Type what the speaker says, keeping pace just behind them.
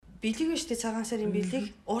бэлэг штэ цагаан сарын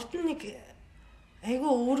бэлэг. Урд нь нэг айгүй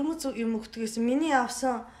өвөрмөц юм өгдөгөөс миний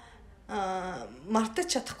авсан мартаж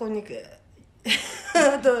чадахгүй нэг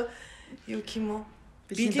одоо юу гэмүү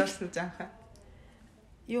бэлэг дорсон жаахан.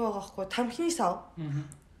 Юу агаахгүй тамхины сав.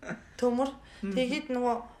 Төмөр тэгээд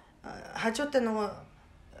нөгөө хажуудаа нөгөө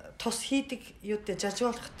тус хийдэг юутай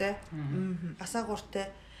жажуулахтай.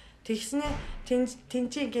 Асаагууртай. Тэгснэ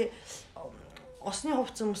тэнцээ осны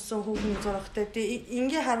хувцас өмссөн хүүхний зурагтай.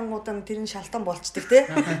 Ингээ харангуудаа тэр нь шалтан болцдог те.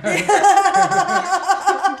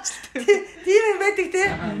 Тийм юм байдаг те.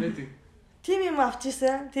 Тийм юм авч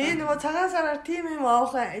исэн. Тэгээ нөгөө цагаан сараар тийм юм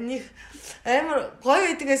авах нэг амар гоё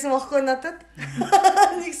байдаг гэсэн бохоггүй надад.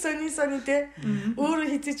 Нэг сони те. Өөрөө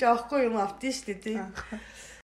хийчих авахгүй юм автын штэ те.